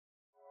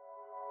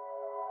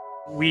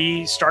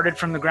We started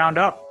from the ground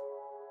up.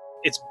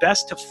 It's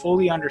best to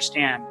fully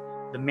understand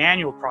the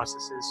manual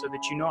processes so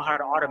that you know how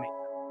to automate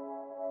them.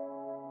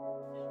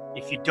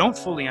 If you don't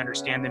fully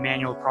understand the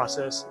manual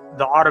process,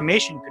 the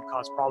automation could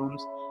cause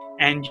problems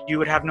and you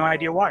would have no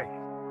idea why.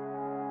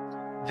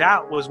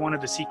 That was one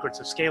of the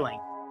secrets of scaling.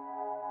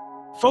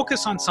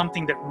 Focus on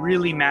something that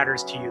really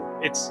matters to you.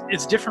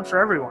 It's different for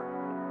everyone.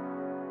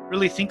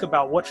 Really think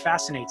about what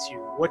fascinates you,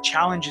 what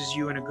challenges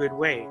you in a good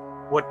way,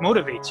 what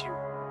motivates you.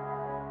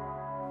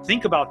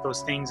 Think about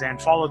those things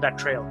and follow that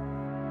trail.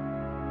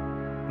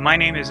 My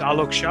name is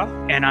Aalok Shah,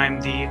 and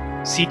I'm the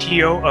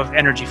CTO of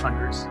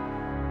EnergyFunders.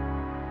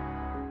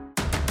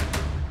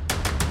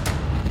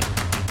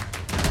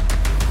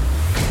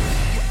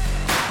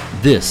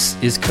 This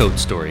is Code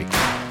Story,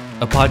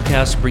 a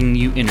podcast bringing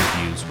you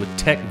interviews with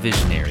tech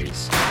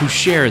visionaries who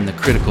share in the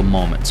critical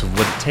moments of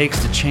what it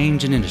takes to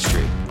change an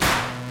industry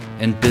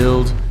and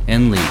build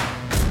and lead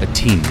a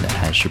team that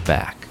has your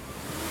back.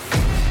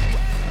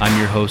 I'm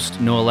your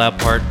host, Noah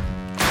Lappart,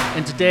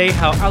 and today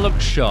how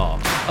Aalok Shah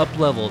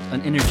up-leveled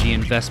an energy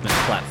investment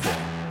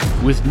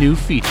platform with new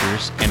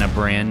features and a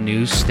brand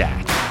new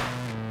stack.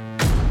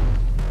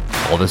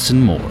 All this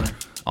and more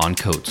on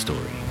Code Story.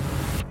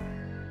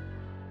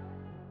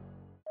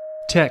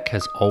 Tech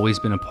has always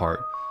been a part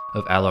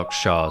of Aalok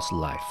Shah's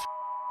life.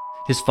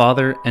 His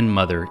father and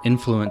mother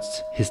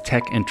influenced his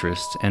tech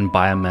interests and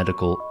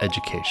biomedical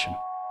education.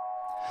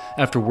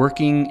 After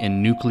working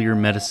in nuclear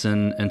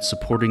medicine and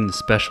supporting the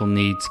special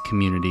needs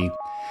community,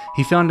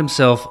 he found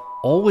himself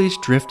always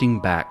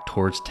drifting back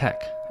towards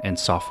tech and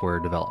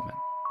software development,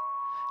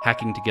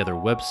 hacking together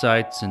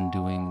websites and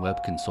doing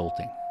web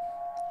consulting.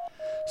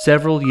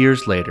 Several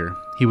years later,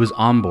 he was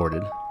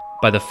onboarded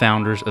by the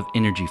founders of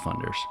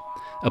EnergyFunders,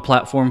 a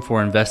platform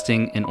for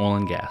investing in oil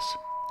and gas.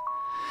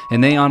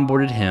 And they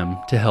onboarded him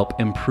to help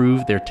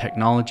improve their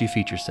technology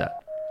feature set.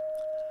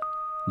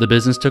 The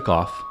business took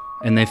off,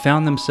 and they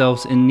found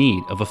themselves in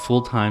need of a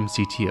full-time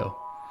CTO.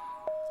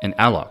 And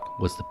Aalok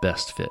was the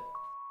best fit.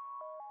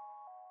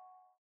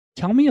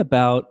 Tell me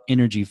about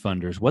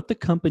EnergyFunders, what the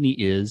company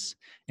is,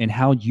 and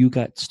how you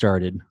got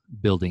started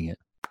building it.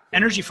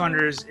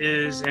 EnergyFunders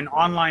is an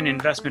online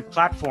investment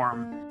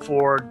platform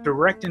for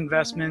direct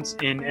investments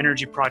in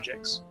energy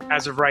projects.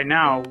 As of right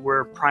now,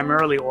 we're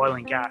primarily oil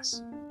and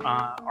gas.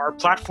 Our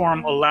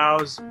platform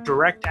allows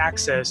direct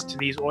access to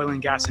these oil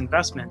and gas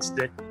investments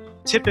that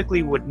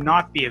typically would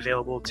not be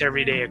available to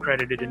everyday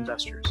accredited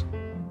investors.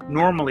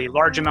 Normally,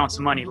 large amounts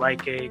of money,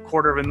 like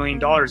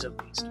 $250,000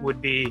 at least,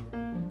 would be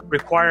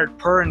required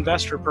per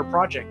investor per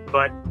project,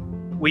 but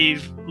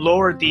we've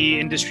lowered the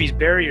industry's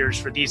barriers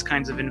for these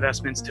kinds of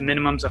investments to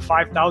minimums of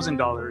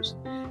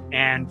 $5,000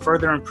 and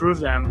further improve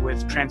them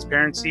with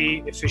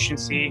transparency,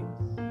 efficiency,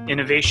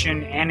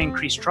 innovation, and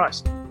increased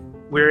trust.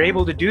 We're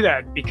able to do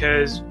that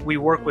because we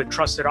work with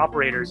trusted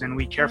operators and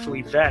we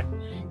carefully vet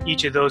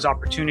each of those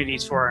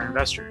opportunities for our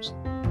investors.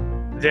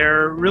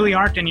 There really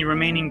aren't any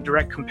remaining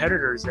direct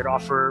competitors that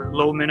offer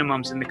low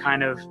minimums in the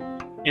kind of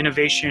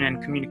innovation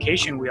and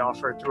communication we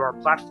offer through our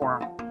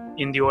platform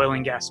in the oil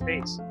and gas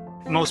space.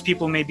 Most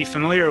people may be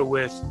familiar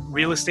with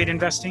real estate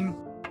investing.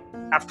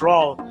 After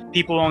all,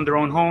 people own their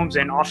own homes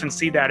and often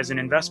see that as an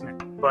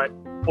investment. But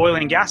oil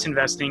and gas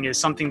investing is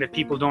something that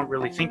people don't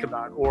really think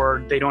about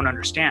or they don't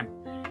understand.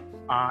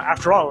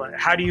 After all,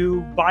 how do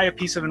you buy a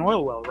piece of an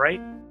oil well, right?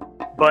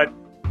 But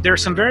there are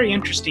some very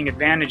interesting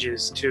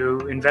advantages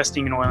to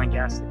investing in oil and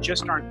gas that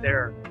just aren't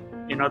there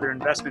in other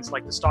investments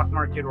like the stock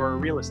market or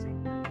real estate.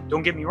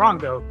 Don't get me wrong,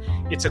 though,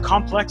 it's a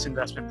complex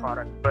investment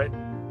product, but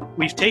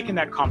we've taken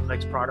that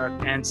complex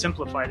product and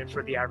simplified it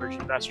for the average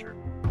investor.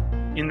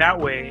 In that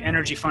way,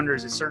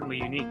 EnergyFunders is certainly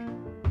unique.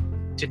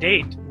 To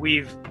date,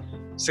 we've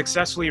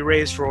successfully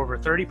raised for over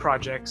 30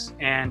 projects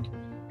and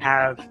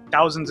have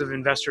thousands of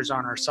investors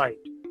on our site.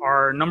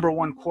 Our number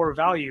one core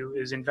value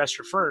is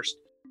investor first.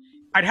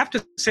 I'd have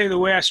to say the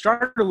way I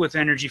started with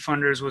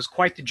EnergyFunders was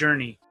quite the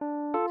journey.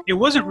 It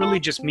wasn't really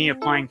just me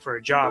applying for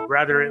a job.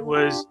 Rather, it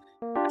was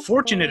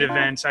fortunate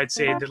events, I'd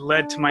say, that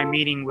led to my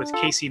meeting with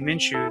Casey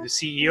Minshew, the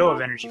CEO of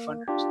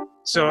EnergyFunders.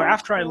 So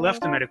after I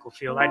left the medical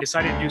field, I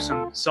decided to do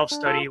some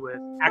self-study with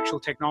actual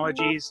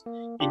technologies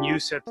in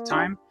use at the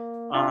time.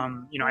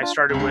 I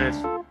started with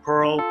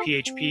Perl,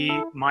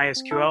 PHP,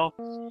 MySQL,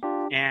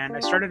 and I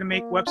started to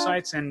make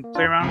websites and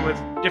play around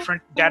with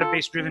different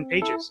database-driven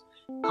pages,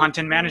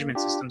 content management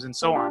systems, and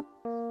so on.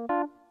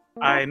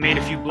 I made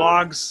a few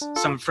blogs,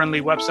 some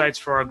friendly websites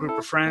for our group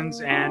of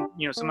friends, and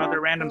some other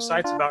random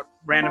sites about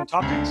random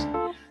topics.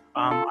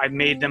 I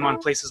made them on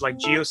places like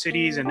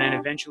GeoCities and then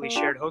eventually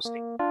shared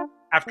hosting.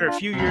 After a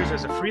few years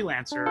as a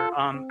freelancer,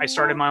 I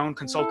started my own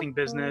consulting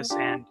business,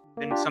 and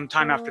then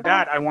sometime after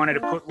that, I wanted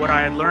to put what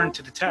I had learned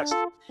to the test.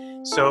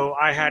 So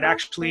I had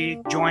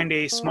actually joined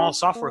a small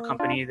software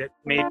company that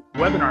made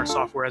webinar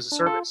software as a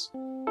service.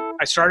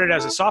 I started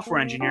as a software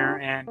engineer,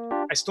 and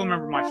I still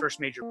remember my first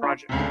major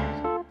project.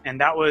 And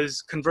that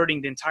was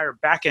converting the entire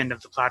back end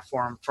of the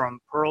platform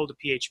from Perl to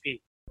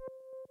PHP.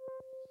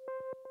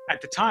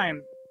 At the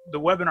time, the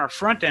webinar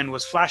front end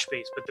was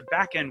Flash-based, but the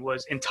back end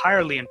was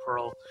entirely in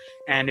Perl,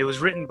 and it was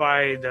written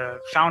by the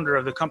founder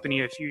of the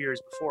company a few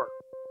years before.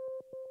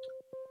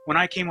 When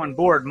I came on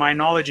board, my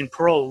knowledge in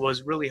Perl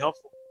was really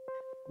helpful.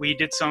 We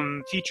did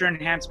some feature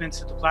enhancements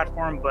to the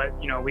platform, but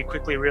we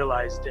quickly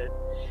realized that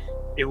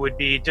it would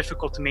be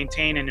difficult to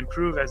maintain and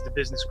improve as the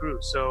business grew.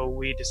 So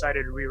we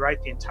decided to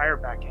rewrite the entire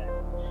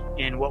backend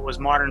in what was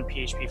modern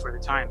PHP for the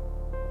time.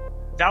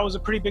 That was a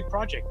pretty big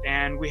project,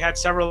 and we had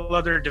several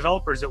other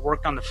developers that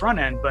worked on the front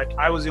end, but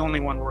I was the only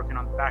one working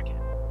on the back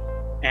end.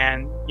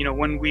 And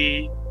when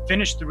we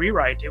finished the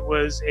rewrite, it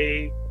was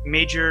a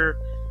major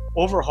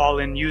overhaul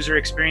in user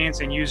experience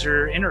and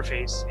user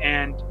interface,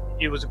 and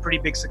it was a pretty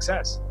big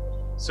success.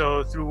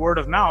 So through word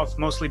of mouth,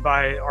 mostly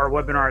by our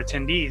webinar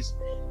attendees,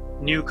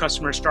 new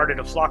customers started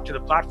to flock to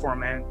the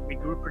platform, and we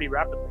grew pretty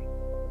rapidly.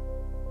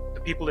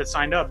 The people that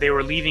signed up, they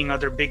were leaving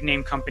other big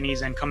name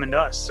companies and coming to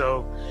us.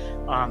 So,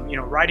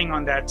 riding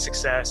on that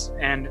success,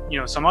 and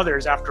some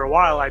others, after a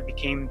while, I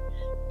became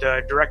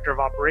the director of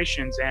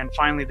operations and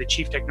finally the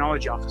chief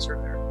technology officer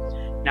there.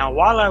 Now,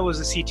 while I was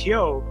the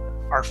CTO,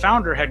 our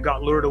founder had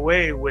got lured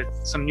away with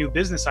some new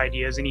business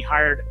ideas, and he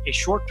hired a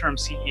short-term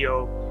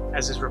CEO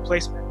as his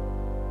replacement.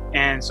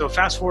 And so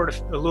fast forward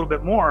a little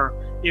bit more,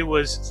 it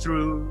was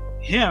through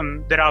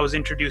him that I was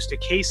introduced to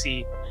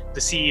Casey, the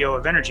CEO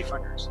of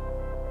EnergyFunders.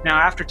 Now,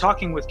 after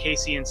talking with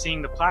Casey and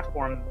seeing the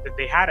platform that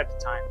they had at the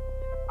time,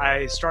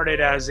 I started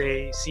as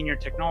a senior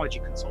technology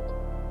consultant.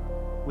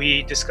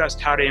 We discussed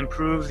how to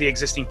improve the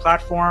existing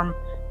platform,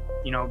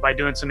 by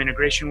doing some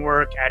integration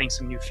work, adding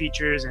some new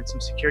features and some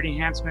security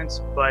enhancements.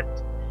 But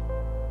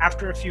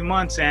after a few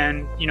months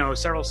and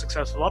several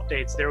successful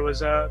updates, there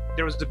was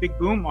a big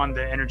boom on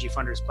the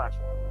EnergyFunders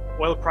platform.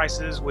 Oil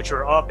prices, which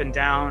were up and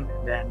down,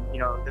 and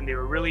then they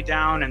were really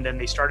down, and then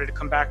they started to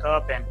come back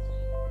up, and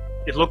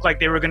it looked like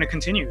they were going to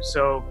continue.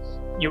 So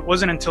it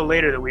wasn't until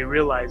later that we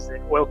realized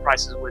that oil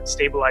prices would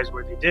stabilize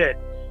where they did.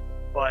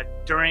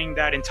 But during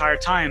that entire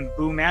time,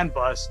 boom and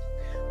bust,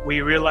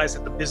 we realized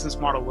that the business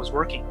model was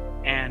working,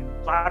 and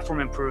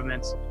platform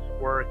improvements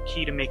were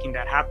key to making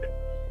that happen.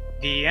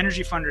 The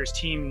EnergyFunders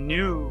team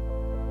knew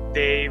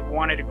they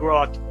wanted to grow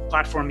out the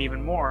platform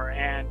even more,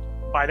 and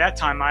by that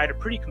time, I had a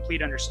pretty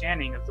complete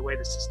understanding of the way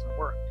the system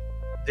worked.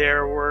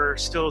 There were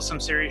still some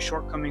serious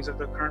shortcomings of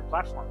the current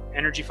platform.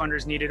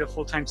 EnergyFunders needed a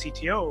full-time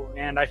CTO,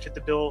 and I fit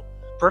the bill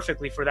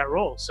perfectly for that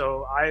role.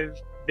 So I've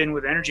been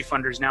with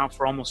EnergyFunders now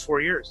for almost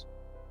 4 years.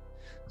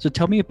 So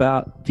tell me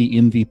about the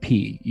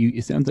MVP.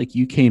 It sounds like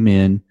you came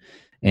in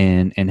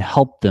and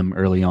helped them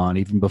early on,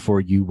 even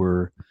before you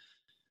were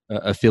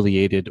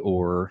affiliated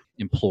or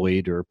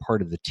employed or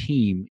part of the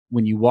team.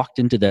 When you walked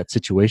into that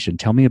situation,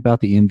 tell me about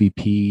the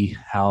MVP,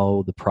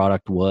 how the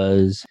product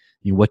was,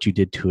 what you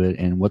did to it,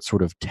 and what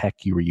sort of tech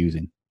you were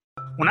using.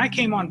 When I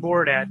came on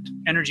board at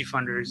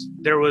EnergyFunders,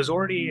 there was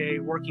already a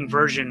working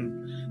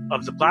version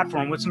of the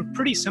platform with some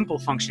pretty simple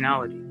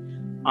functionality.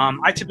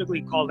 I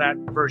typically call that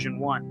version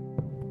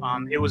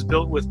 1. It was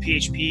built with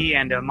PHP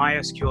and a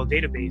MySQL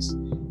database,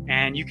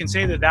 and you can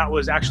say that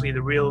was actually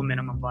the real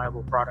minimum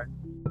viable product.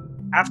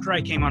 After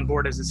I came on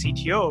board as the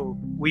CTO,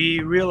 we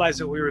realized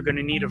that we were going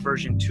to need a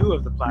version 2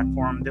 of the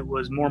platform that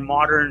was more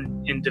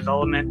modern in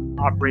development,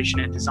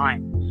 operation, and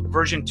design.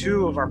 Version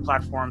 2 of our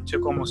platform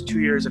took almost 2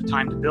 years of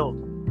time to build.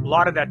 A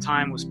lot of that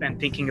time was spent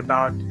thinking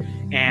about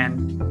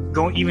and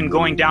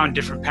going down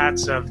different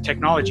paths of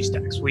technology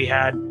stacks. We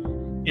had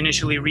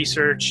initially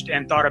researched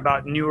and thought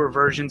about newer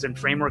versions and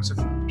frameworks of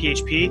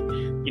PHP.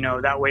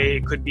 That way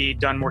it could be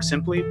done more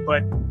simply.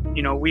 But,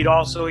 we'd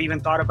also even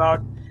thought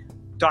about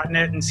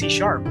 .NET and C#.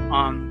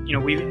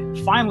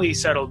 We finally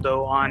settled,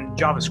 though, on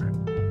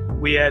JavaScript.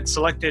 We had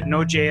selected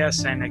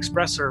Node.js and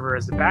Express Server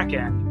as the back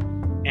end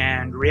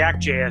and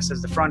React.js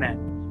as the front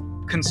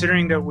end.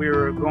 Considering that we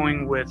were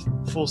going with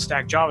full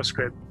stack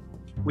JavaScript,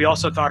 we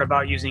also thought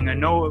about using a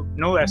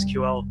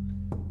NoSQL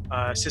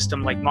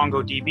system like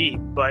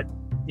MongoDB. But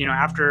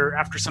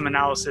after some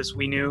analysis,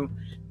 we knew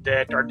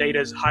that our data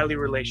is highly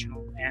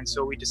relational, and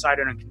so we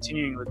decided on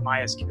continuing with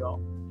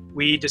MySQL.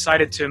 We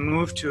decided to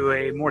move to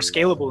a more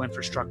scalable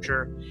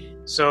infrastructure,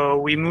 so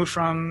we moved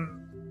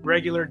from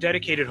regular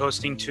dedicated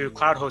hosting to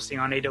cloud hosting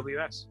on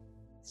AWS.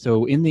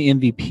 So in the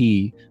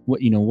MVP,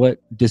 what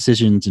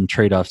decisions and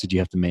trade-offs did you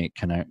have to make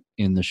kind of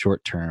in the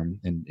short term,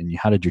 and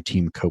how did your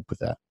team cope with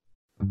that?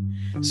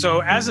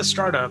 So as a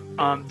startup,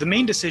 the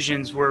main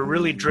decisions were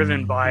really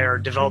driven by our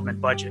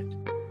development budget.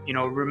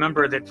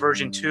 Remember that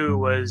version 2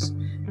 was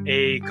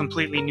a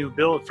completely new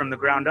build from the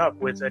ground up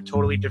with a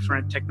totally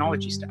different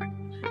technology stack.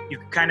 You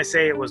could kind of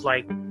say it was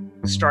like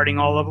starting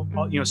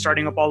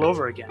up all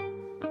over again.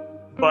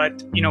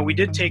 But, we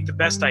did take the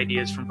best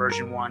ideas from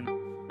version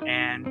 1,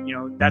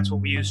 and, that's what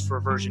we used for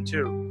version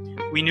 2.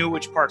 We knew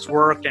which parts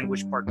worked and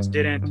which parts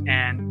didn't,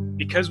 and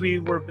because we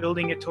were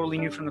building it totally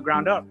new from the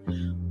ground up,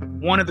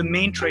 one of the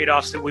main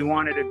trade-offs that we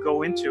wanted to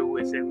go into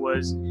with it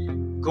was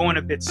going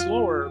a bit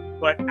slower,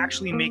 but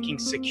actually making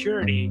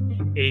security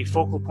a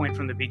focal point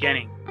from the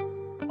beginning.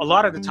 A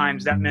lot of the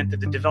times that meant that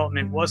the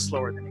development was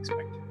slower than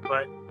expected,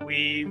 but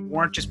We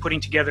weren't just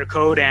putting together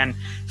code and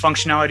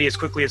functionality as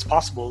quickly as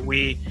possible.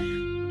 We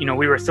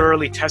were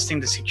thoroughly testing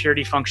the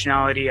security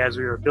functionality as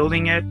we were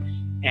building it.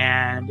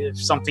 And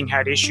if something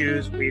had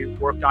issues, we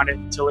worked on it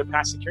until it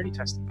passed security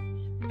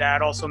testing.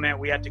 That also meant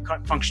we had to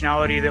cut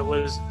functionality that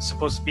was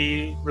supposed to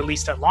be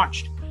released at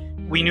launch.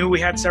 We knew we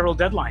had several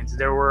deadlines.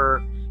 There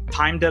were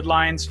time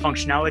deadlines,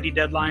 functionality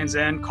deadlines,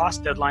 and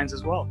cost deadlines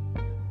as well.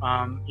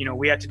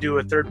 We had to do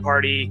a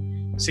third-party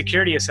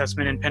security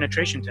assessment and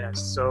penetration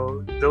tests.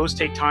 So those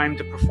take time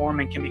to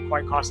perform and can be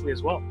quite costly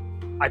as well.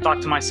 I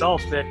thought to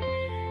myself that,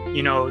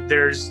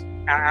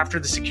 after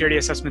the security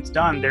assessment's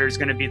done, there's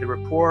going to be the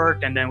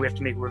report, and then we have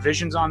to make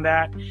revisions on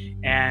that.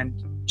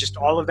 And just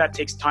all of that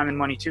takes time and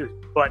money too.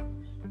 But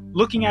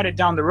looking at it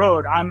down the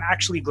road, I'm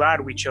actually glad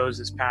we chose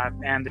this path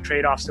and the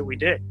trade-offs that we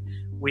did.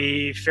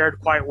 We fared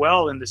quite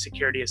well in the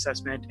security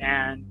assessment,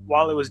 and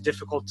while it was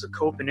difficult to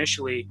cope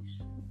initially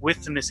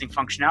with the missing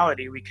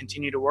functionality, we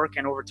continue to work,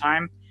 and over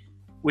time,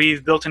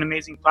 we've built an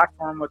amazing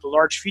platform with a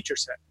large feature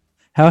set.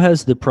 How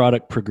has the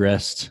product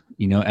progressed,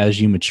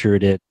 as you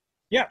matured it?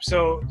 Yeah,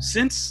 so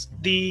since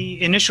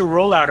the initial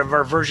rollout of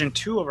our version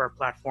 2 of our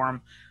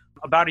platform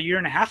about a year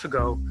and a half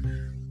ago,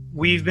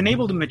 we've been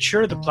able to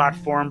mature the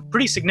platform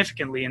pretty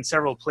significantly in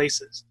several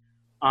places.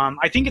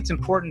 I think it's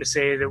important to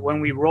say that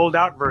when we rolled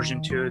out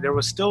version 2, there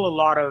was still a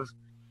lot of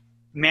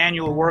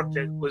manual work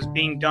that was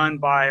being done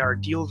by our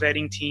deal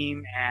vetting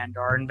team and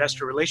our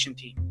investor relation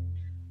team.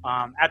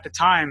 At the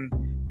time,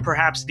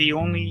 perhaps the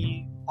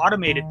only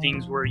automated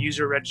things were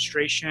user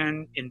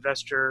registration,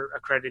 investor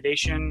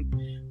accreditation,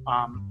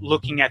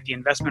 looking at the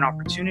investment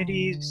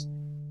opportunities,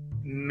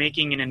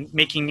 making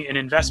an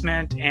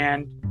investment,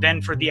 and then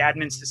for the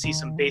admins to see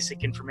some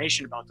basic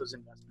information about those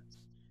investments.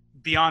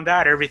 Beyond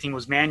that, everything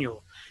was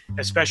manual,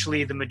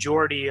 especially the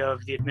majority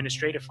of the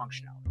administrative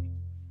functionality.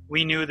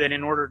 We knew that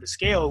in order to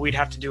scale, we'd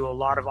have to do a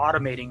lot of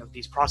automating of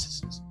these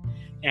processes.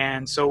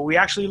 And so we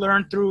actually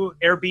learned through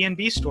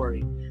Airbnb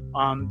story.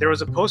 There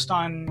was a post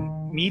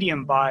on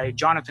Medium by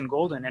Jonathan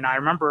Golden, and I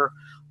remember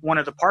one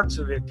of the parts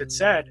of it that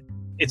said,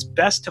 it's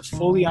best to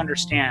fully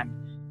understand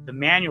the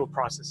manual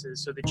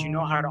processes so that you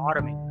know how to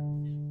automate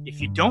them.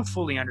 If you don't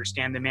fully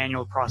understand the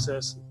manual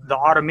process, the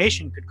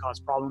automation could cause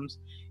problems,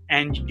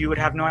 and you would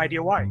have no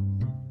idea why.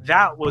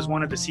 That was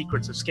one of the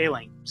secrets of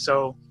scaling.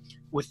 So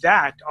with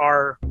that,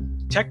 our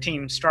tech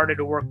team started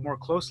to work more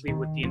closely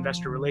with the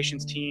investor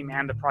relations team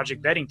and the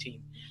project vetting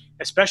team,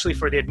 especially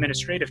for the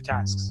administrative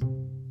tasks.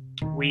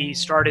 We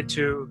started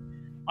to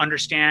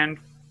understand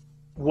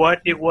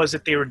what it was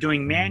that they were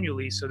doing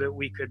manually so that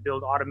we could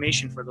build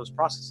automation for those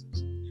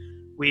processes.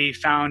 We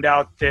found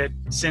out that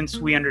since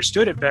we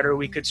understood it better,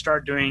 we could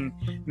start doing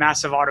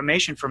massive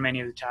automation for many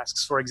of the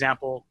tasks. For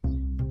example,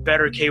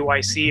 better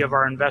KYC of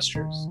our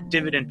investors,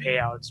 dividend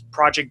payouts,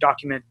 project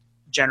document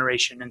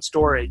generation and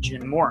storage,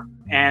 and more.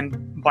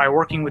 And by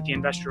working with the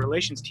investor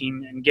relations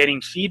team and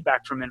getting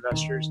feedback from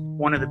investors,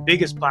 one of the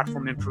biggest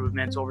platform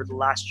improvements over the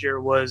last year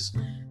was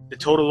the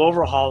total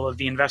overhaul of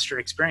the investor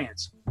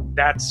experience.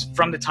 That's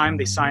from the time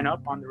they sign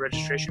up on the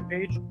registration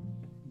page,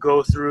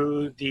 go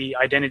through the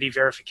identity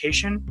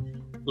verification,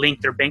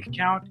 link their bank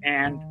account,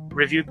 and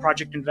review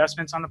project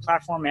investments on the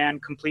platform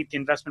and complete the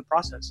investment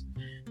process.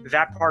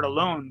 That part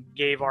alone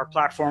gave our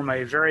platform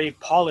a very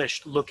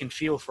polished look and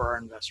feel for our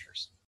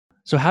investors.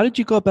 So how did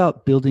you go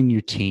about building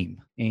your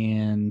team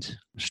and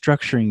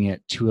structuring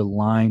it to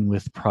align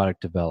with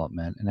product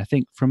development? And I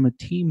think from a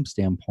team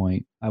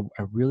standpoint, I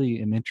really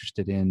am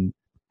interested in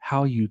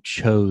how you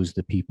chose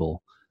the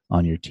people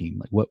on your team.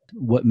 Like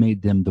what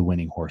made them the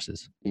winning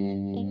horses?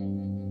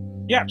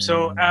 Yeah,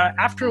 so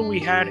after we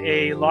had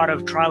a lot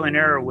of trial and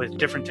error with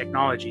different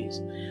technologies,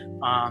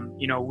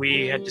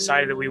 we had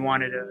decided that we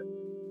wanted to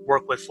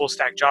work with full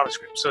stack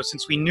JavaScript. So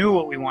since we knew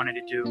what we wanted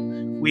to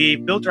do, we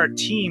built our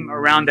team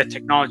around that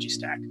technology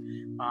stack.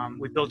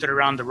 We built it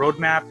around the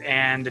roadmap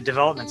and the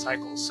development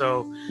cycle.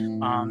 So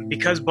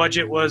because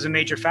budget was a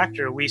major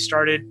factor, we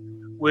started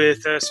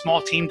with a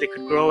small team that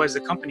could grow as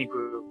the company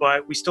grew,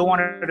 but we still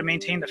wanted to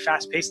maintain the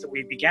fast pace that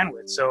we began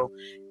with. So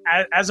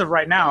as of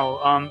right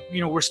now,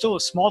 we're still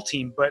a small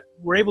team, but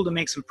we're able to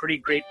make some pretty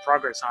great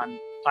progress on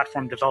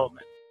platform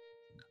development.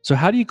 So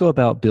how do you go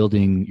about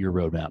building your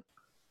roadmap?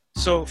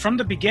 So from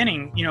the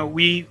beginning,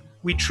 we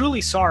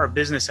truly saw our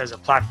business as a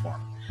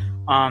platform.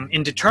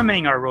 In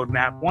determining our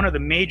roadmap, one of the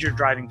major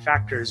driving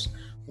factors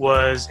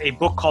was a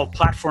book called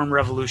Platform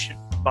Revolution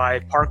by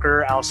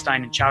Parker,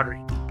 Alstein, and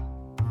Chowdhury.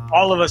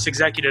 All of us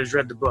executives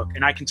read the book,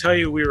 and I can tell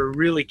you we were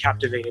really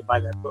captivated by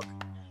that book.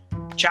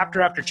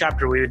 Chapter after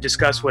chapter, we would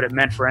discuss what it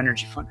meant for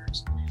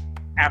EnergyFunders.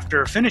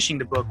 After finishing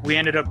the book, we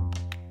ended up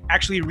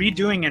actually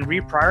redoing and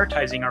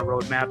reprioritizing our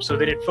roadmap so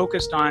that it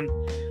focused on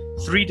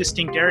 3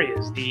 distinct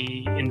areas: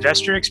 the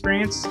investor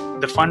experience,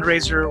 the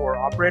fundraiser or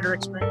operator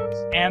experience,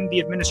 and the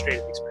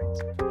administrative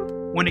experience.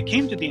 When it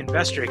came to the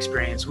investor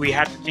experience, we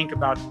had to think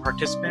about the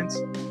participants,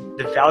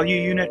 the value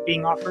unit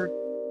being offered,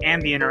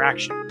 and the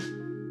interaction.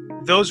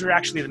 Those are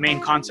actually the main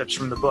concepts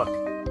from the book.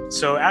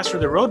 So as for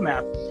the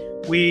roadmap,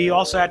 we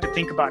also had to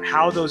think about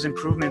how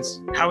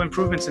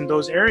improvements in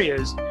those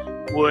areas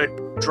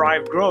would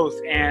drive growth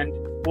and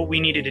what we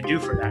needed to do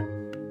for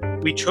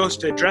that. We chose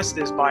to address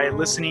this by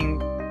listening,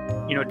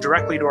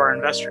 directly to our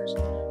investors.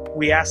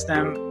 We asked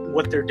them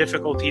what their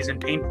difficulties and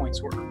pain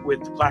points were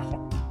with the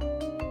platform.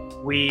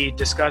 We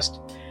discussed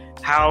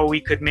how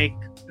we could make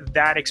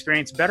that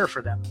experience better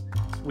for them.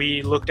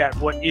 We looked at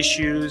what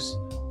issues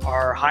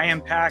are high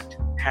impact,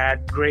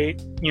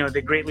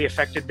 they greatly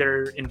affected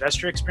their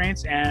investor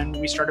experience, and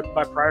we started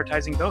by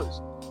prioritizing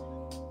those.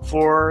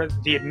 For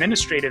the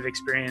administrative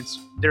experience,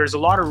 there's a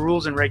lot of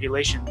rules and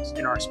regulations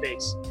in our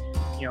space.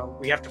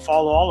 We have to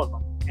follow all of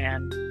them.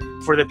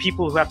 And for the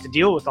people who have to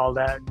deal with all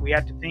that, we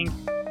had to think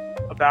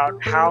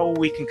about how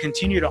we can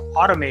continue to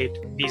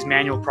automate these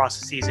manual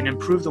processes and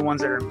improve the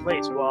ones that are in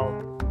place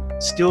while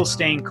still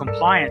staying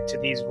compliant to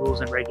these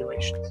rules and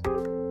regulations.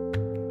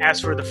 As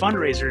for the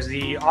fundraisers,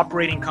 the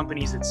operating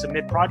companies that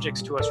submit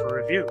projects to us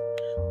for review,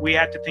 we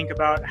had to think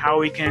about how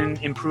we can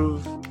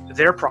improve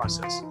their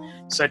process,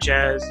 such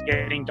as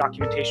getting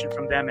documentation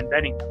from them and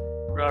vetting them.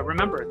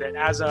 Remember that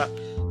as a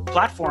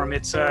platform,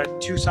 it's a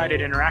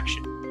two-sided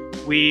interaction.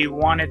 We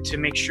wanted to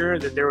make sure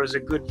that there was a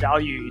good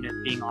value unit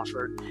being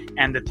offered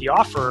and that the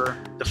offerer,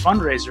 the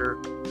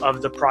fundraiser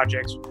of the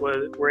projects,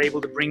 were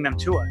able to bring them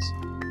to us.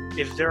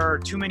 If there are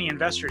too many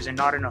investors and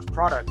not enough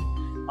product,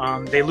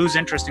 they lose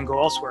interest and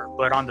go elsewhere.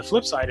 But on the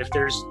flip side, if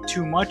there's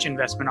too much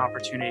investment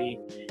opportunity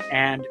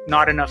and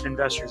not enough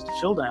investors to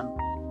fill them,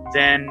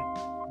 then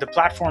the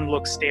platform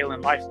looks stale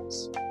and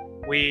lifeless.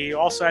 We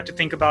also had to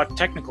think about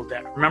technical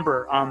debt.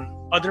 Remember,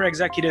 other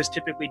executives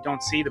typically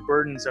don't see the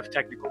burdens of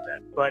technical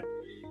debt, but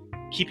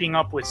keeping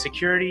up with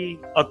security,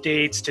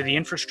 updates to the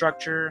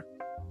infrastructure,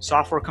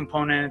 software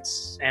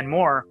components, and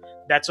more,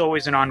 that's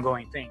always an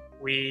ongoing thing.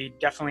 We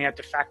definitely had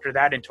to factor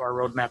that into our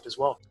roadmap as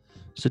well.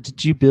 So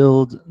did you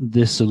build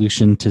this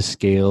solution to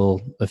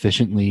scale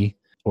efficiently,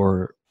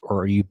 or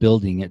are you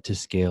building it to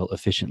scale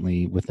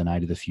efficiently with an eye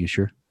to the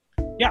future?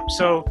 Yeah,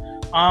 so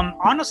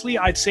honestly,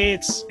 I'd say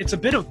it's a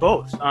bit of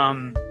both.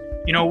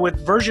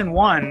 With version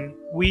 1,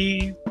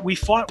 we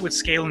fought with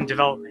scale and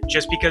development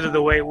just because of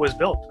the way it was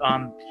built.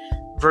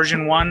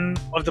 Version 1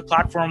 of the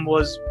platform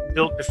was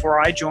built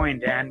before I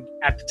joined, and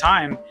at the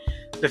time,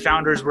 the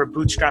founders were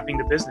bootstrapping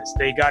the business.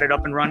 They got it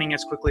up and running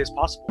as quickly as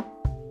possible.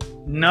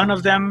 None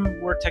of them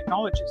were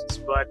technologists,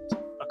 but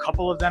a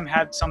couple of them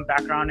had some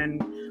background in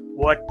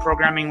what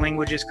programming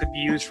languages could be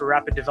used for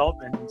rapid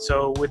development. And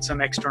so with some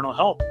external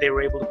help, they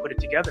were able to put it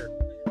together.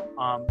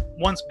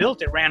 Once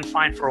built, it ran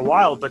fine for a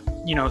while, but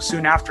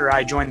soon after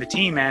I joined the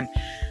team and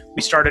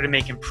we started to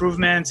make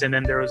improvements, and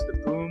then there was the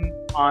boom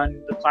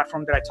on the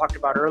platform that I talked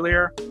about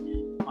earlier.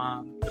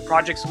 The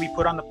projects we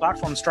put on the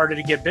platform started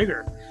to get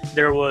bigger.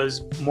 There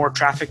was more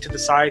traffic to the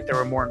site, there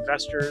were more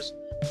investors,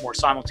 more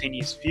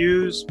simultaneous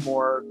views,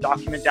 more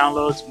document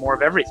downloads, more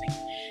of everything.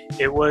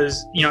 It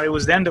was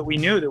then that we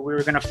knew that we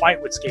were going to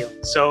fight with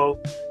scaling. So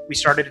we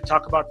started to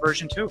talk about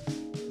version 2.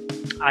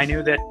 I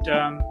knew that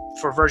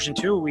for version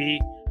 2,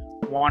 we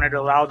wanted to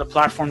allow the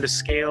platform to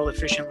scale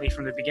efficiently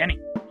from the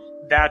beginning.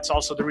 That's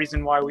also the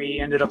reason why we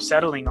ended up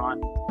settling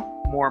on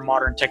more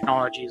modern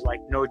technologies like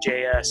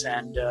Node.js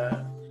and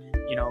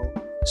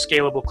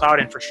scalable cloud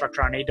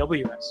infrastructure on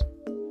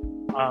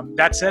AWS.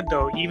 That said,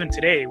 though, even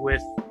today,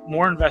 with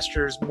more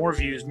investors, more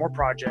views, more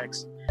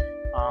projects,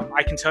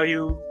 I can tell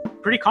you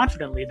pretty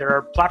confidently that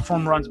our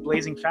platform runs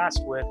blazing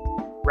fast with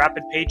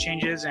rapid page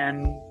changes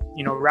and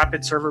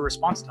rapid server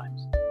response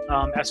times.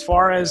 As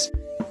far as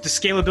the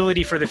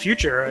scalability for the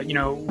future,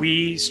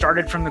 we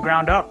started from the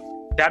ground up.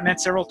 That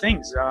meant several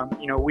things.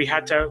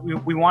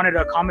 We wanted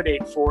to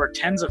accommodate for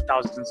tens of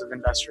thousands of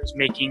investors,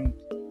 making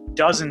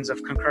dozens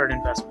of concurrent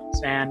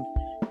investments and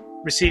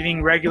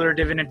receiving regular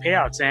dividend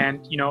payouts,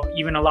 and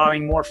even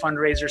allowing more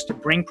fundraisers to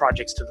bring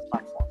projects to the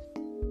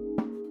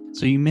platform.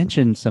 So you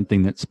mentioned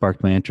something that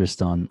sparked my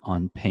interest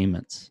on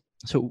payments.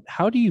 So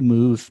how do you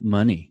move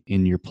money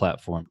in your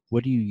platform?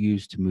 What do you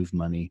use to move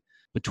money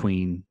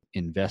between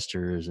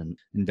investors and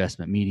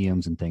investment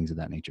mediums and things of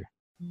that nature?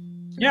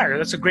 Yeah,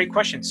 that's a great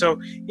question. So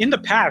in the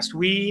past,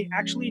 we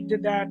actually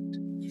did that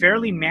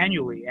fairly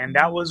manually, and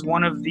that was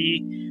one of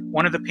the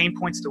pain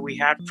points that we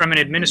had from an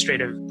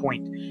administrative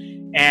point.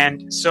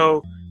 And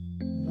so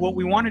what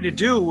we wanted to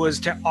do was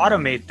to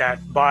automate that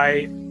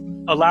by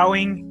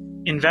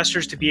allowing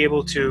investors to be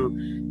able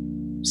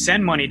to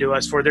send money to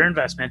us for their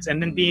investments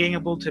and then being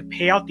able to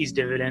pay out these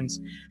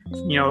dividends,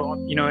 in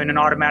an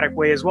automatic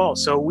way as well.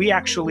 So we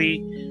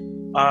actually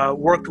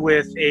worked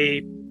with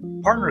a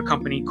partner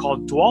company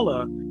called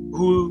Dwala,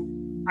 who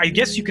I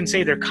guess you can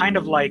say they're kind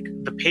of like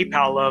the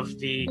PayPal of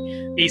the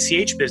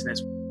ACH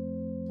business.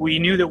 We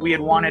knew that we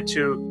had wanted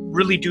to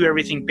really do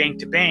everything bank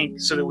to bank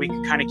so that we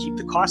could kind of keep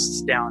the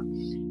costs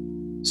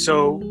down.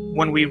 So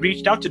when we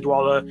reached out to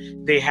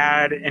Dwala, they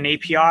had an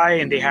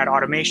API and they had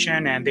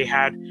automation and they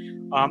had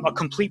a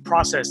complete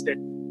process that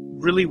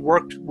really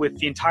worked with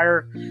the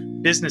entire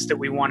business that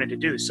we wanted to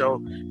do.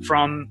 So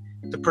from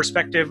the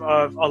perspective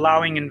of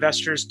allowing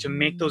investors to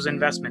make those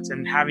investments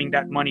and having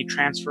that money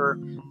transfer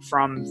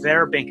from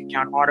their bank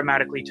account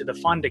automatically to the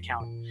fund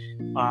account,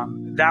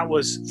 that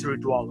was through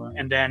Dwala.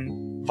 And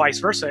then vice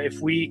versa, if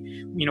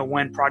we,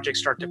 when projects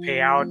start to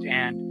pay out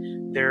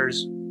and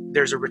there's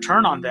a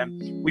return on them,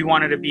 we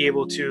wanted to be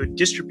able to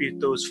distribute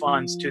those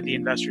funds to the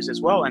investors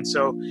as well. And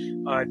so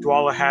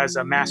Dwolla has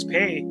a mass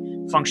pay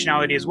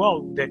functionality as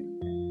well,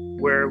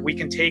 where we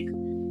can take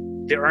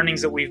the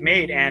earnings that we've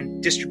made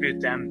and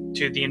distribute them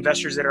to the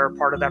investors that are a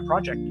part of that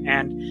project.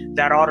 And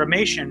that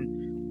automation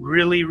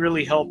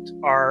really helped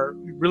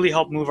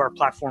move our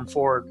platform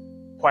forward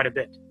quite a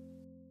bit.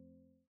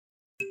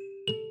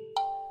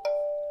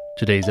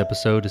 Today's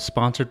episode is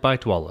sponsored by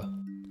Dwolla.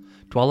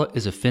 Dwolla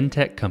is a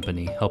fintech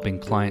company helping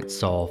clients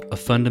solve a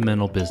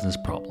fundamental business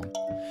problem: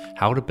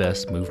 how to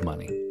best move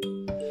money.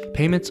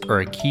 Payments are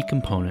a key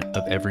component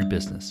of every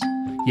business,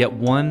 yet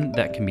one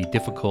that can be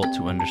difficult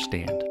to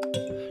understand.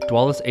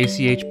 Dwolla's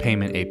ACH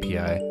payment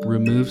API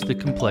removes the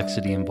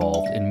complexity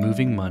involved in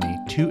moving money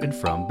to and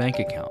from bank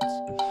accounts,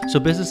 so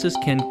businesses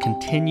can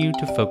continue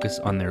to focus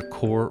on their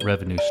core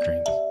revenue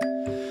streams.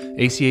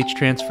 ACH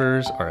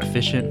transfers are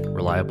efficient,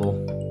 reliable,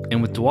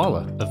 and with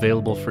Dwolla,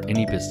 available for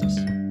any business.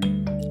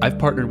 I've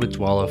partnered with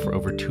Dwolla for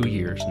over 2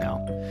 years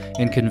now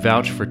and can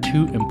vouch for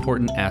two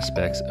important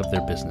aspects of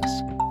their business: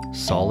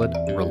 solid,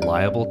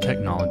 reliable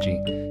technology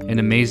and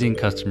amazing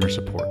customer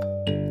support.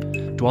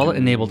 Dwolla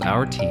enabled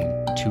our team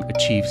to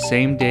achieve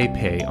same-day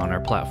pay on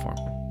our platform.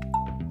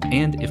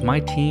 And if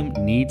my team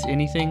needs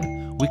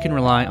anything, we can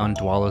rely on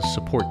Dwolla's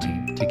support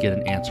team to get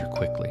an answer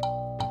quickly.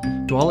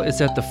 Dwolla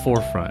is at the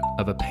forefront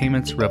of a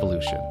payments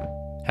revolution,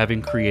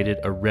 having created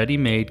a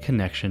ready-made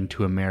connection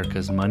to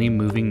America's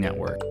money-moving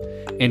network,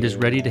 and is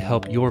ready to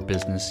help your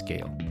business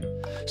scale.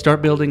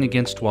 Start building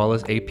against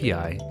Dwolla's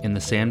API in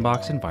the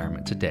sandbox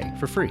environment today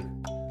for free.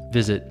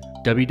 Visit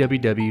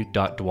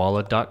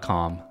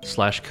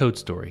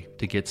www.dwolla.com/codestory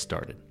to get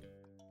started.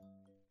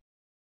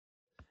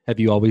 Have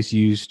you always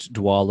used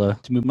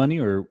Dwolla to move money,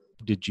 or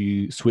did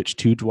you switch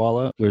to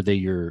Dwolla? Were they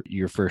your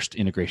first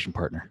integration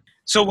partner?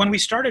 So when we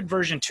started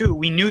version 2,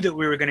 we knew that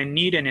we were going to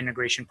need an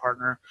integration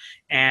partner,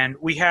 and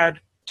we had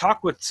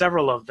talked with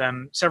several of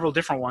them, several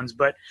different ones,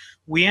 but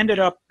we ended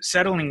up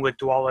settling with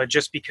Dwolla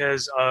just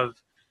because of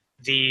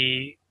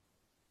the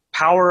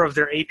power of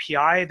their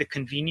API, the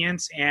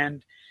convenience,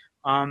 and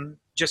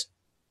just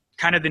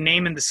kind of the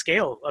name and the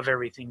scale of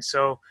everything.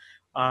 So,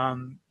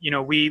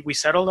 we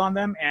settled on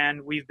them,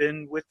 and we've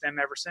been with them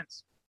ever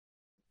since.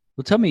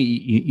 Well, tell me,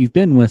 you've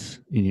been with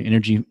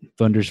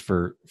EnergyFunders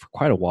for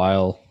quite a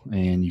while,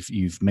 and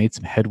you've made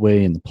some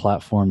headway in the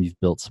platform. You've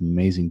built some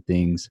amazing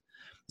things.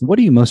 What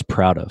are you most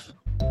proud of?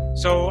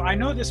 So I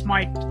know this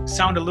might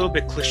sound a little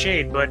bit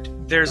cliched, but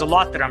there's a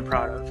lot that I'm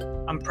proud of.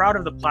 I'm proud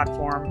of the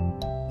platform,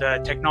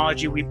 the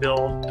technology we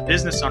build, the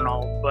business and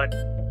all, but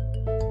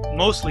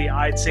mostly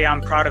I'd say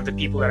I'm proud of the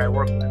people that I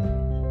work with.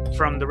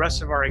 From the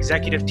rest of our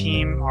executive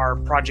team, our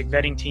project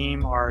vetting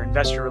team, our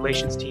investor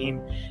relations team,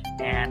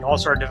 and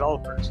also our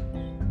developers.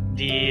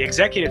 The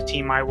executive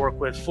team I work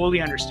with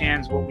fully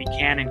understands what we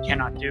can and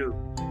cannot do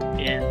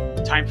in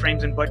the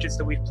timeframes and budgets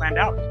that we've planned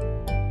out.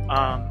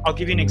 I'll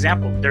give you an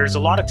example. There's a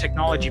lot of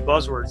technology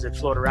buzzwords that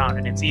float around,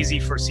 and it's easy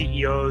for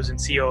CEOs and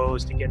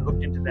COOs to get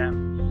hooked into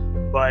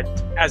them. But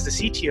as the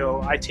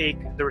CTO, I take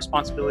the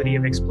responsibility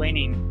of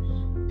explaining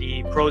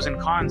the pros and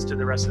cons to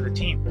the rest of the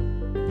team.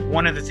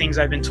 One of the things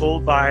I've been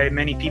told by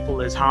many people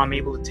is how I'm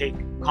able to take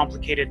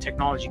complicated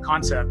technology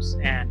concepts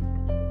and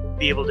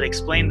be able to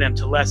explain them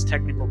to less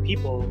technical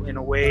people in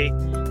a way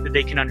that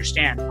they can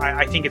understand.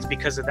 I think it's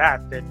because of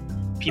that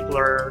people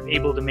are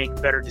able to make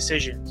better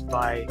decisions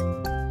by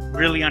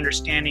really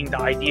understanding the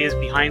ideas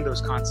behind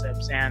those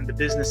concepts and the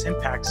business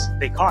impacts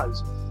they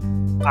cause.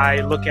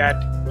 I look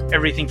at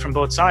everything from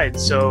both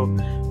sides. So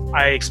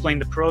I explain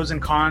the pros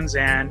and cons,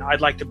 and I'd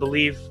like to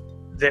believe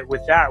that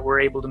with that, we're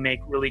able to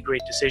make really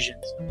great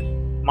decisions.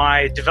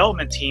 My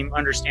development team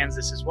understands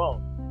this as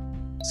well.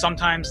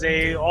 Sometimes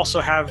they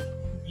also have,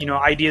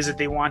 ideas that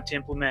they want to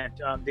implement.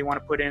 They want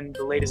to put in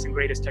the latest and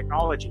greatest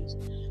technologies.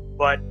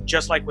 But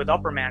just like with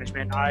upper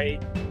management, I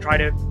try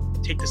to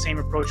take the same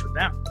approach with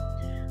them.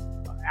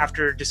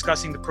 After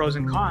discussing the pros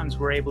and cons,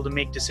 we're able to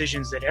make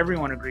decisions that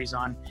everyone agrees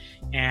on,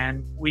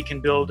 and we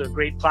can build a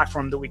great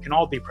platform that we can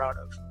all be proud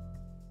of.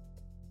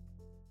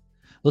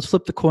 Let's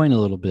flip the coin a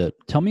little bit.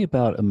 Tell me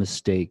about a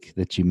mistake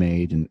that you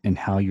made and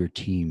how your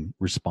team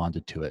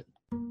responded to it.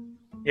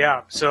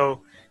 Yeah,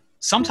 so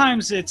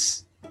sometimes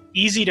it's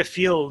easy to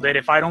feel that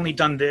if I'd only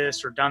done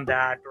this or done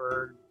that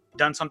or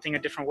done something a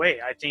different way,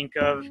 I think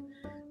of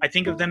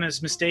them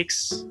as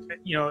mistakes,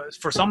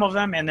 for some of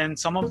them, and then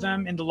some of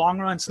them in the long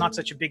run, it's not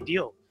such a big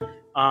deal.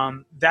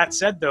 That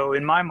said, though,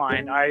 in my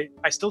mind, I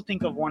still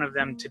think of one of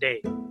them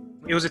today.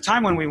 It was a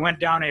time when we went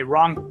down a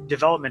wrong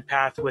development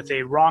path with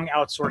a wrong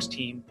outsourced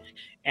team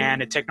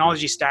and a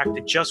technology stack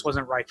that just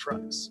wasn't right for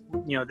us.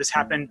 This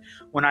happened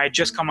when I had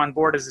just come on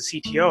board as the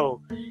CTO,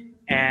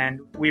 and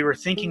we were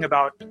thinking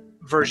about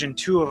version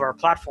 2 of our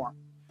platform.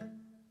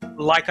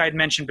 Like I'd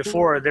mentioned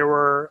before, there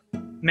were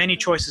many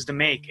choices to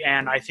make,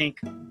 and I think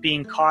it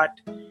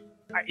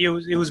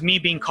was me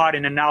being caught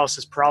in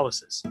analysis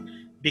paralysis.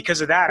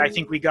 Because of that, I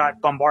think we got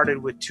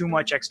bombarded with too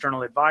much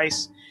external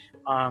advice.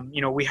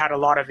 We had a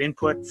lot of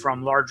input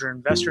from larger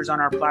investors on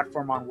our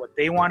platform on what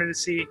they wanted to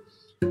see.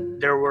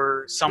 There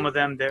were some of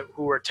them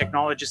who were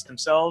technologists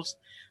themselves,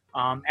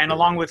 and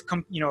along with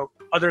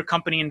other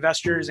company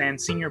investors and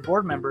senior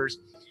board members,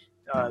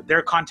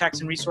 their contacts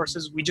and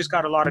resources, we just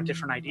got a lot of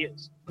different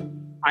ideas.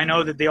 I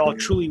know that they all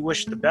truly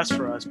wished the best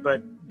for us,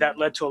 but that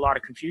led to a lot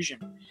of confusion.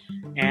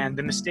 And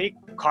the mistake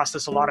cost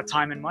us a lot of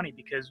time and money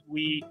because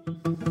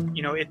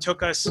it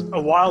took us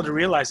a while to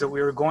realize that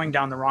we were going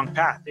down the wrong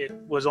path. It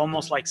was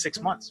almost like 6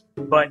 months.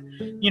 But,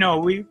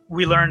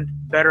 we learned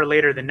better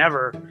later than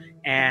never.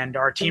 And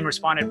our team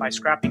responded by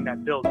scrapping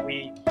that build.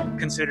 We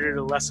considered it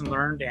a lesson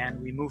learned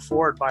and we moved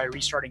forward by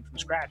restarting from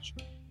scratch.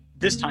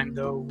 This time,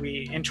 though,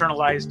 we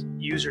internalized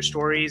user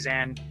stories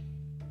and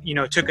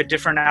took a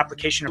different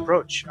application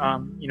approach.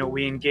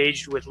 We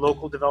engaged with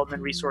local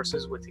development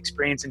resources with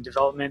experience in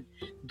development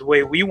the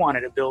way we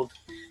wanted to build.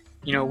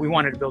 We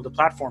wanted to build a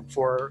platform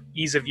for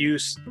ease of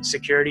use,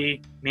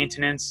 security,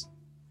 maintenance,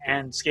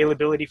 and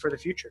scalability for the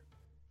future.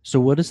 So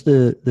what does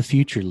the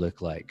future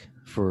look like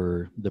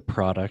for the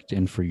product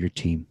and for your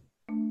team?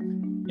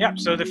 Yeah,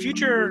 so the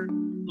future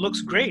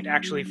looks great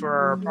actually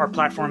for our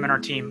platform and our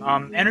team.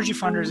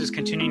 EnergyFunders is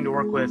continuing to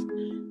work with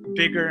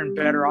bigger and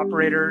better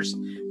operators,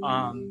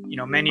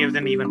 many of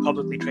them even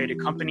publicly traded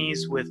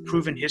companies with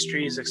proven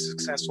histories of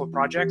successful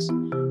projects.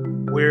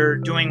 We're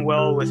doing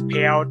well with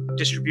payout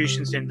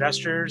distributions to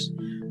investors.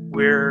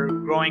 We're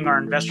growing our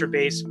investor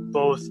base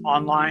both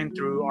online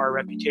through our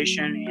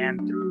reputation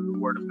and through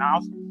word of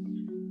mouth.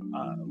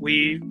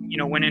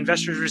 When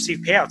investors receive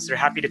payouts, they're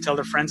happy to tell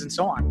their friends and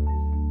so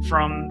on.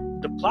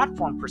 From the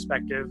platform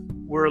perspective,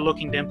 we're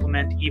looking to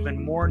implement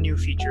even more new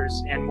features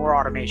and more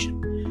automation.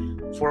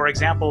 For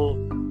example,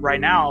 right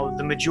now,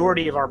 the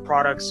majority of our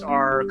products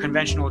are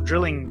conventional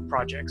drilling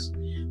projects,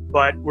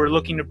 but we're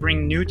looking to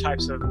bring new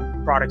types of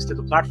products to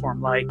the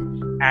platform, like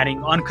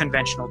adding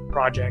unconventional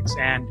projects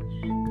and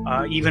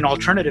even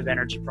alternative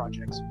energy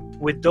projects.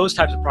 With those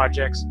types of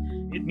projects,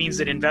 it means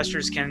that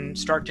investors can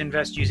start to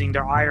invest using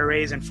their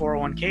IRAs and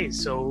 401ks.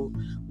 So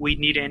we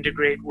need to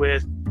integrate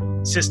with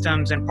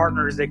systems and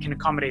partners that can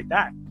accommodate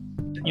that.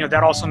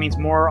 That also means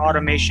more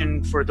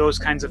automation for those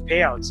kinds of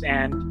payouts.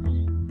 And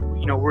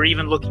we're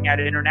even looking at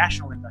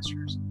international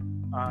investors.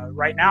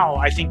 Right now,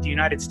 I think the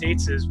United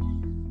States is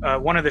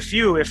one of the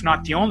few, if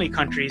not the only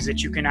countries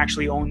that you can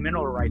actually own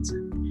mineral rights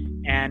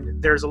in. And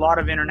there's a lot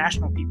of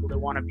international people that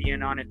want to be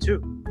in on it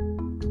too.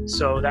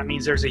 So that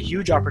means there's a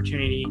huge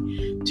opportunity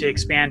to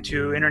expand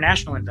to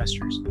international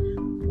investors.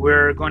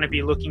 We're going to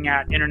be looking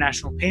at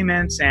international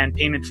payments and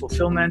payment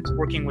fulfillment,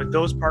 working with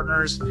those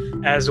partners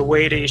as a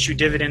way to issue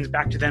dividends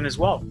back to them as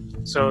well.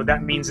 So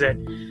that means that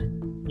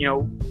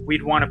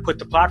we'd want to put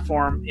the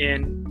platform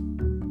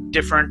in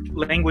different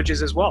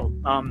languages as well.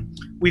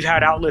 We've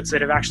had outlets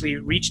that have actually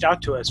reached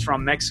out to us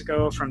from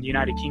Mexico, from the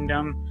United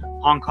Kingdom,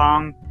 Hong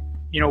Kong.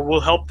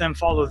 We'll help them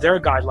follow their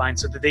guidelines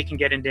so that they can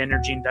get into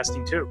energy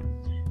investing too.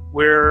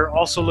 We're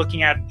also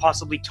looking at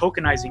possibly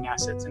tokenizing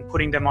assets and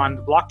putting them on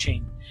the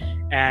blockchain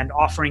and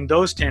offering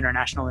those to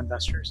international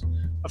investors.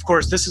 Of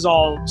course, this is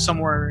all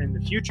somewhere in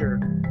the future.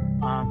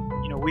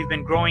 We've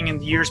been growing in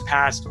the years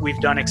past. We've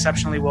done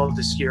exceptionally well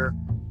this year,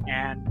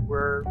 and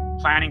we're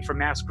planning for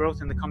mass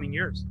growth in the coming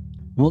years.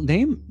 Well,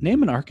 name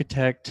an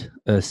architect,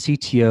 a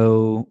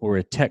CTO, or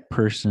a tech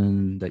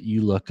person that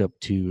you look up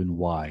to and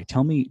why.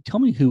 Tell me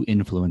who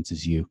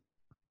influences you.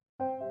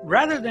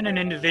 Rather than an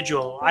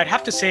individual, I'd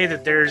have to say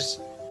that there's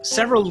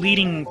several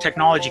leading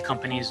technology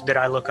companies that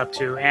I look up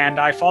to, and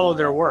I follow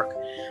their work.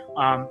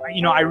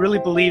 I really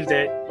believe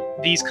that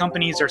these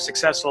companies are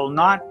successful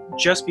not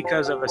just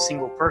because of a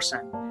single person.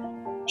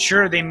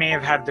 Sure, they may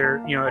have had their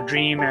a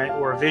dream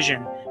or a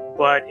vision,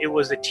 but it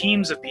was the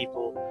teams of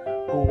people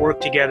who work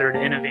together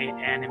to innovate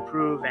and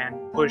improve and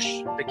push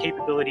the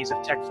capabilities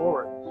of tech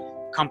forward.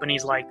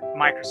 Companies like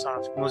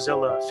Microsoft,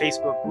 Mozilla,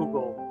 Facebook,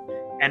 Google,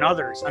 and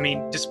others.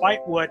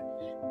 Despite what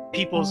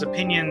people's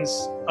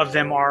opinions of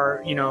them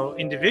are,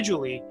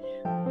 individually,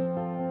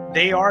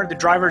 they are the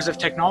drivers of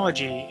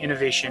technology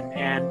innovation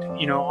and,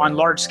 on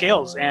large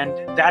scales. And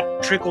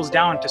that trickles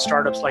down to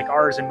startups like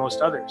ours and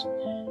most others.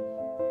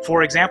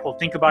 For example,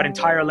 think about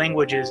entire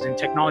languages and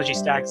technology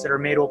stacks that are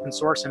made open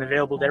source and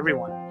available to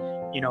everyone.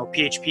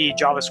 PHP,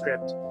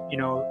 JavaScript,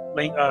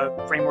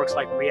 frameworks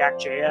like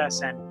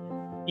React.js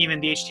and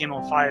even the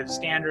HTML5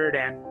 standard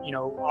and,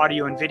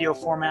 audio and video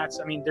formats.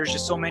 There's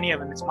just so many of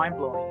them, it's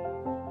mind-blowing.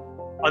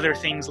 Other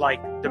things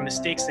like the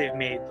mistakes they've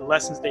made, the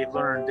lessons they've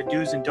learned, the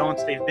do's and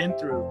don'ts they've been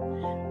through,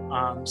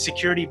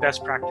 security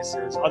best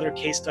practices, other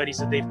case studies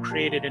that they've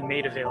created and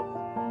made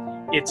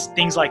available. It's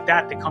things like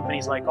that that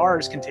companies like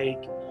ours can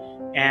take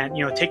and,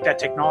 take that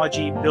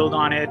technology, build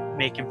on it,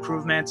 make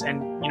improvements,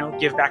 and,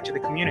 give back to the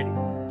community.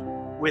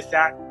 With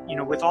that,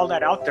 with all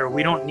that out there,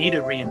 we don't need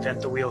to reinvent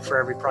the wheel for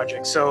every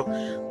project.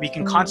 So we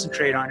can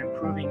concentrate on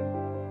improving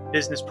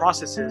business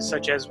processes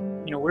such as,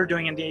 we're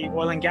doing in the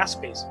oil and gas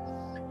space.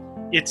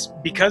 It's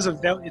because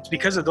of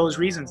those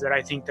reasons that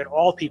I think that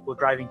all people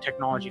driving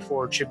technology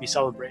forward should be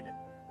celebrated.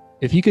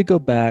 If you could go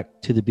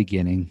back to the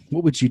beginning,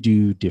 what would you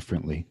do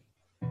differently?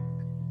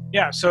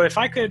 Yeah, so if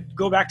I could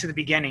go back to the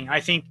beginning, I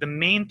think the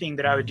main thing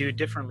that I would do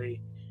differently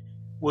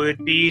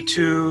would be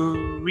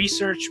to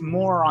research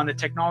more on the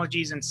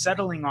technologies and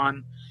settling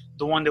on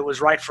the one that was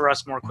right for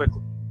us more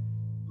quickly.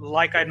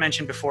 Like I'd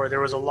mentioned before,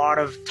 there was a lot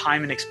of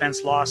time and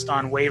expense lost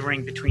on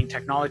wavering between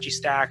technology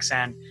stacks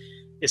and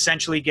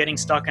essentially getting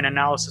stuck in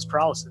analysis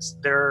paralysis.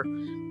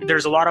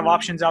 There's a lot of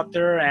options out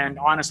there, and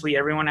honestly,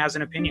 everyone has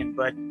an opinion,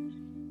 but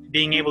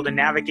being able to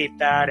navigate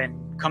that and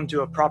come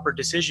to a proper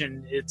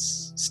decision,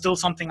 it's still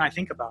something I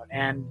think about,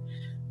 and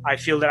I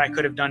feel that I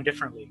could have done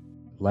differently.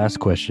 Last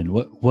question.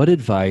 What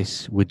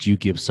advice would you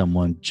give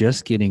someone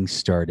just getting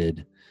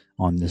started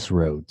on this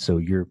road? So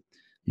you're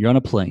on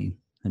a plane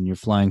and you're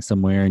flying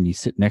somewhere and you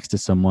sit next to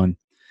someone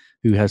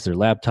who has their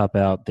laptop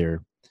out.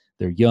 They're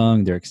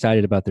young, they're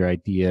excited about their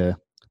idea,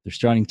 they're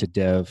starting to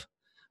dev,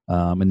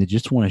 and they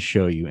just want to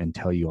show you and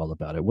tell you all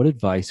about it. What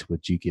advice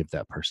would you give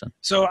that person?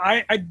 So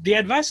the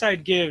advice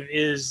I'd give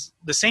is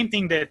the same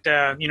thing that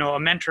a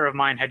mentor of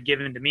mine had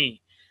given to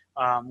me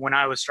when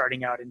I was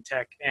starting out in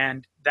tech,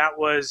 and that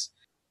was,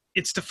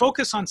 it's to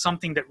focus on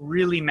something that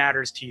really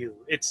matters to you.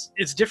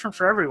 It's different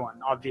for everyone,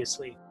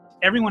 obviously.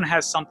 Everyone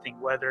has something,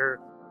 whether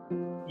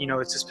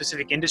it's a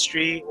specific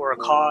industry or a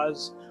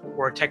cause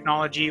or a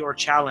technology or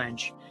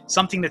challenge,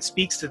 something that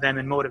speaks to them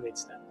and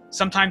motivates them.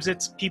 Sometimes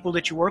it's people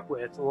that you work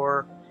with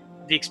or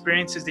the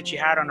experiences that you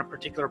had on a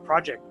particular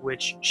project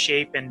which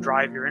shape and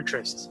drive your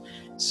interests.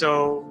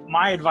 So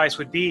my advice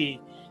would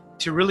be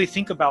to really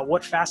think about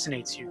what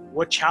fascinates you,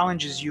 what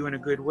challenges you in a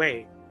good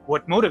way,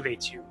 what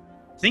motivates you.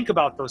 Think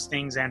about those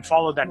things and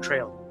follow that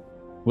trail.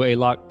 Well,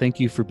 Aalok, thank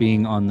you for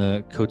being on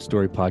the Code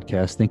Story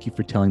podcast. Thank you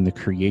for telling the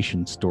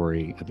creation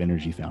story of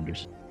Energy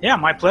Founders. Yeah,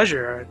 my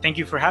pleasure. Thank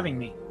you for having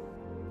me.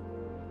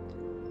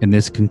 And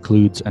this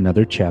concludes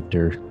another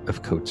chapter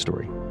of Code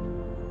Story.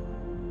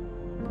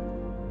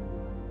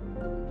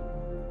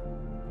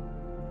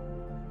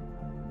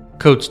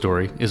 Code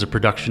Story is a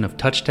production of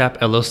TouchTap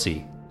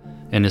LLC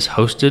and is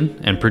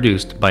hosted and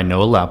produced by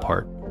Noah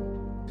Laupart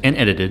and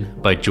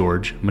edited by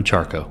George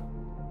Macharko.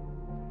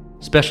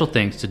 Special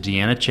thanks to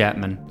Deanna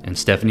Chapman and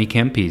Stephanie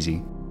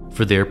Campisi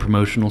for their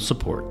promotional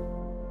support.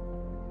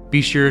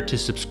 Be sure to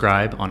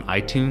subscribe on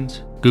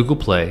iTunes, Google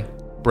Play,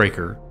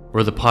 Breaker,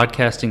 or the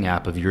podcasting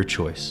app of your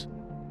choice.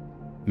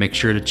 Make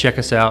sure to check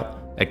us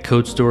out at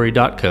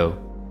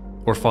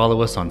codestory.co or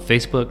follow us on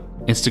Facebook,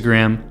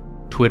 Instagram,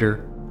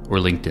 Twitter, or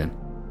LinkedIn.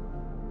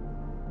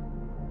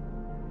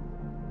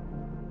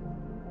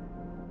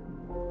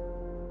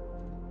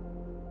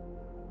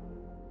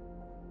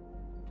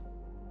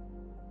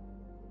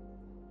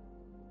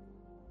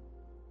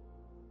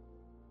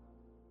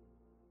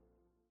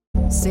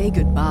 Say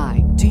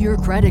goodbye to your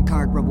credit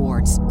card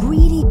rewards.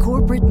 Greedy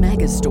corporate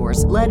mega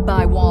stores, led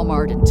by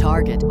Walmart and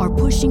Target, are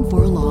pushing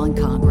for a law in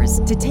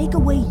Congress to take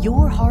away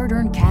your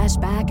hard-earned cash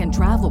back and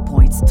travel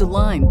points to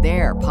line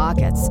their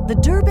pockets. The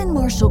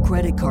Durbin-Marshall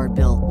credit card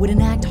bill would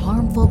enact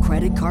harmful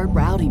credit card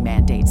routing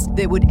mandates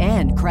that would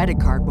end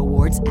credit card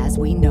rewards as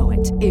we know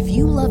it. If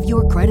you love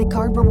your credit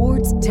card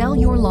rewards, tell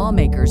your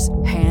lawmakers,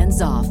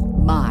 hands off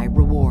my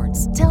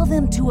rewards. Tell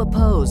them to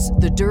oppose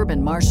the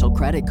Durbin-Marshall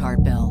credit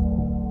card bill.